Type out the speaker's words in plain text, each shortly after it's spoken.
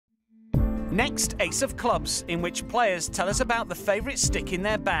Next, Ace of Clubs, in which players tell us about the favourite stick in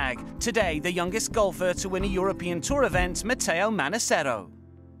their bag. Today, the youngest golfer to win a European Tour event, Matteo Manassero.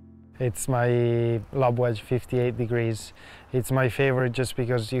 It's my lob wedge 58 degrees. It's my favorite just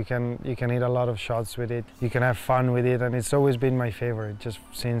because you can hit a lot of shots with it. You can have fun with it, and it's always been my favorite just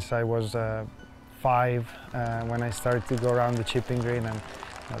since I was 5 when I started to go around the chipping green and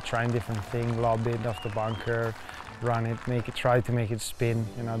trying different things, lob it off the bunker, run it, try to make it spin.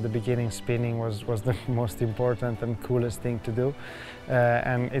 The beginning spinning was the most important and coolest thing to do,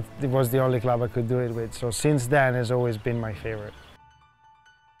 and it was the only club I could do it with. So since then, it's always been my favorite.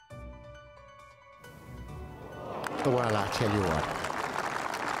 Well, I tell you what.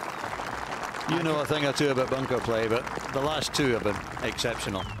 You know a thing or two about bunker play, but the last two have been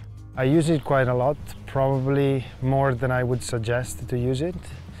exceptional. I use it quite a lot, probably more than I would suggest to use it.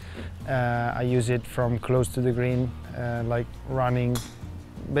 I use it from close to the green, like running,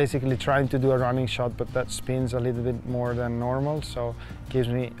 basically trying to do a running shot, but that spins a little bit more than normal, so it gives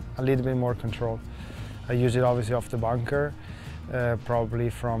me a little bit more control. I use it obviously off the bunker, probably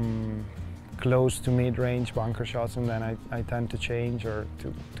from close to mid-range bunker shots, and then I tend to change or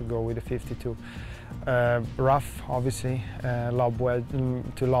to go with a 52. Rough, obviously, lob wedge,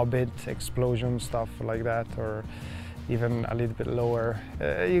 to lob it, explosion, stuff like that, or even a little bit lower.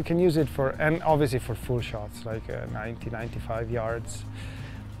 You can use it for, and obviously for full shots, like 90, 95 yards.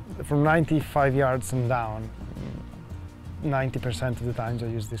 From 95 yards and down, 90% of the times I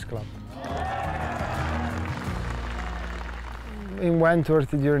use this club. In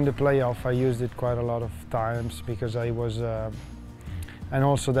Wentworth during the playoff, I used it quite a lot of times because I was, and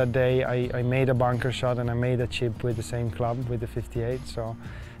also that day I made a bunker shot and I made a chip with the same club, with the 58. So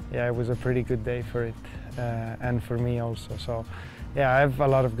yeah, it was a pretty good day for it, and for me also. So yeah, I have a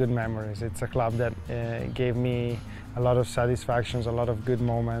lot of good memories. It's a club that gave me a lot of satisfactions, a lot of good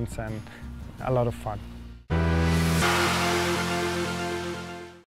moments, and a lot of fun.